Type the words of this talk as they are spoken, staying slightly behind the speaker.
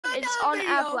It's on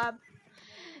App Lab,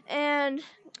 and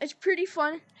it's pretty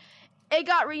fun. It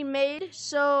got remade,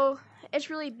 so it's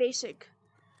really basic.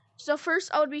 So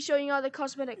first, I would be showing you all the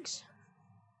cosmetics.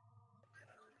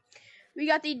 We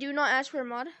got the Do Not Ask for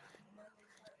mod.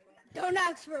 Don't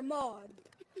ask for mod.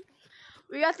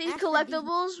 We got these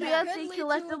collectibles. We got the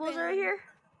collectibles right here.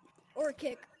 Or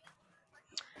kick.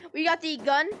 We got the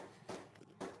gun.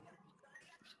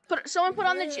 Someone put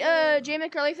on the J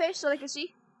McCurly face so they can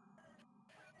see.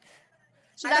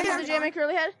 So that's what the J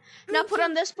McCurly had. Now put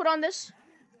on this. Put on this.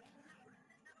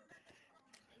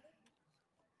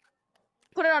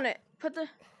 Put it on it. Put the.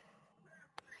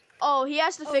 Oh, he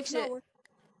has to fix it.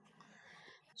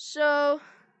 So.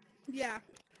 Yeah.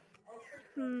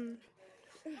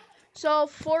 So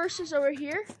Forrest is over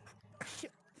here.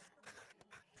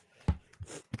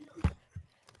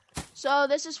 So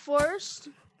this is Forrest.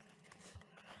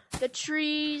 The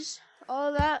trees, all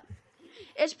of that.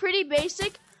 It's pretty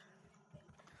basic.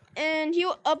 And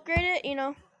he'll upgrade it, you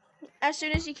know, as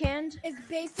soon as he can. It's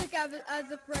basic as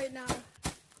of right now.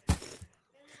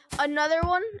 Another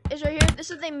one is right here.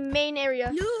 This is the main area.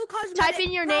 New cosmetics. Type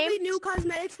in your name. New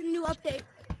cosmetics and new update.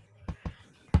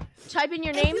 Type in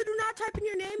your name. If you do not type in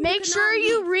your name, make sure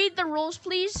you read the rules,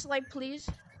 please. Like, please.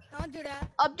 I'll do that.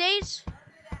 Updates.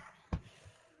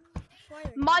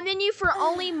 Mod menu for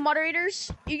only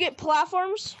moderators. You get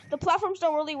platforms. The platforms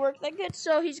don't really work that good,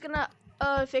 so he's gonna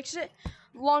fix it.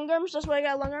 Long arms. That's why I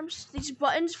got long arms. These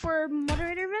buttons for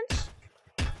moderator events.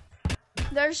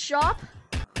 There's shop.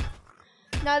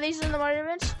 Now these are the moderator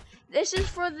events. This is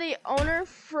for the owner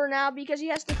for now because he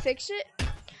has to fix it.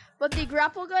 But the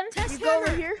grapple gun, you go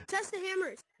over here. Test the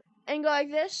hammers. And go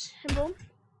like this, and boom.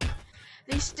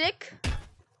 The stick,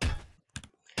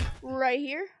 right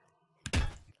here.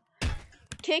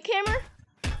 Kick hammer.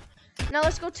 Now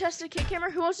let's go test the kick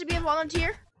hammer. Who wants to be a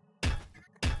volunteer?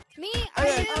 Me,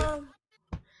 Okay.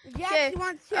 Yeah, he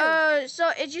wants to.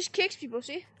 So it just kicks people,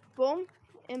 see? Boom,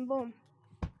 and boom.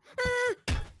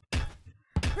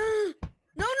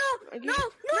 No.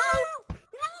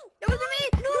 It wasn't me.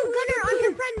 No, Gunner, I'm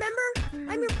your friend,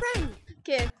 remember? I'm your friend.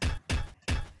 Okay.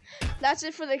 That's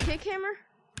it for the kick hammer.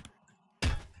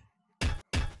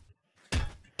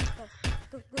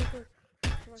 Go.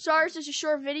 Sorry, it's just a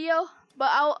short video,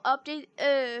 but I'll update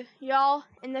y'all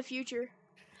in the future.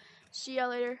 See y'all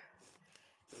later.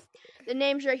 The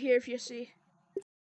name's right here if you see.